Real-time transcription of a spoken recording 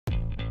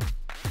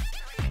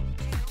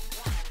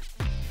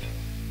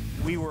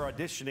We were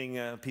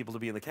auditioning people to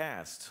be in the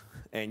cast,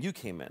 and you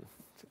came in,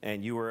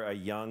 and you were a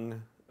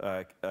young,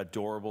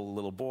 adorable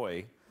little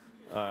boy.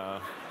 I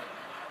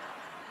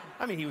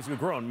mean, he was a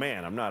grown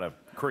man. I'm not a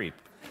creep.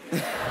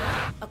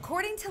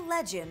 According to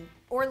legend,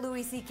 or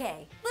Louis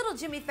C.K., little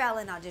Jimmy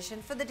Fallon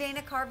auditioned for the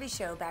Dana Carvey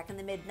Show back in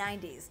the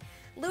mid-90s.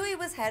 Louis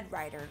was head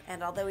writer,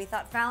 and although he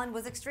thought Fallon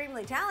was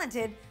extremely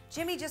talented,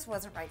 Jimmy just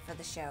wasn't right for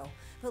the show.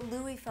 But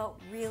Louis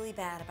felt really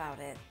bad about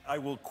it. I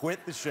will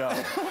quit the show.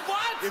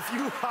 What? If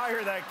you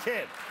hire that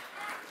kid.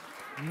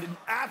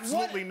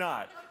 Absolutely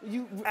not.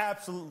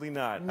 Absolutely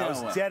not. No. I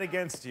was dead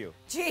against you.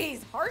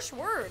 Jeez, harsh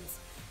words.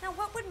 Now,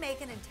 what would make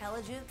an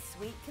intelligent,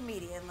 sweet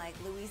comedian like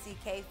Louis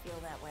C.K. feel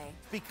that way?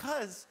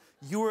 Because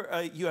you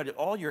had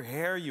all your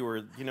hair, you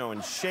were,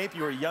 in shape,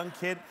 you were a young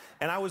kid,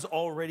 and I was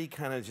already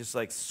kind of just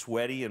like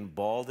sweaty and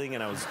balding,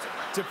 and I was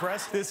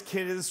depressed. This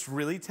kid is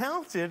really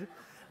talented,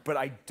 but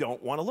I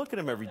don't want to look at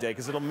him every day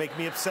because it'll make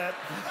me upset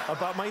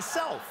about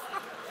myself.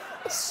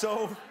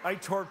 So I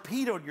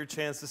torpedoed your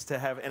chances to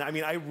have, and I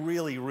mean, I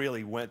really,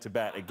 really went to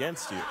bat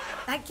against you.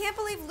 I can't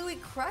believe Louis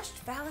crushed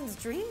Fallon's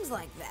dreams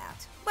like that.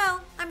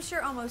 Well, I'm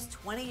sure almost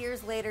 20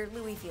 years later,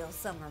 Louis feels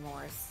some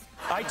remorse.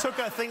 I took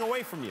a thing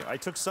away from you. I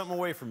took something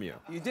away from you.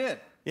 You did?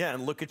 Yeah,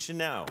 and look at you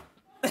now.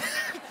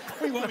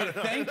 You want me to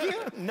thank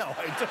you? No,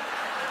 I don't.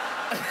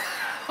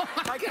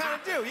 I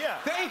kind of do, yeah.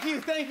 Thank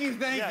you,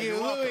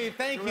 Louis,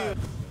 thank you.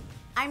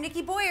 I'm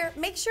Nikki Boyer.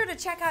 Make sure to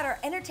check out our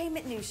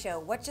entertainment news show,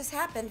 What Just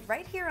Happened,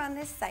 right here on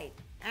this site.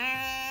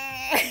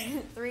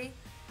 3,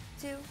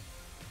 2.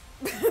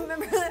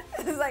 Remember that?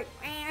 It was like...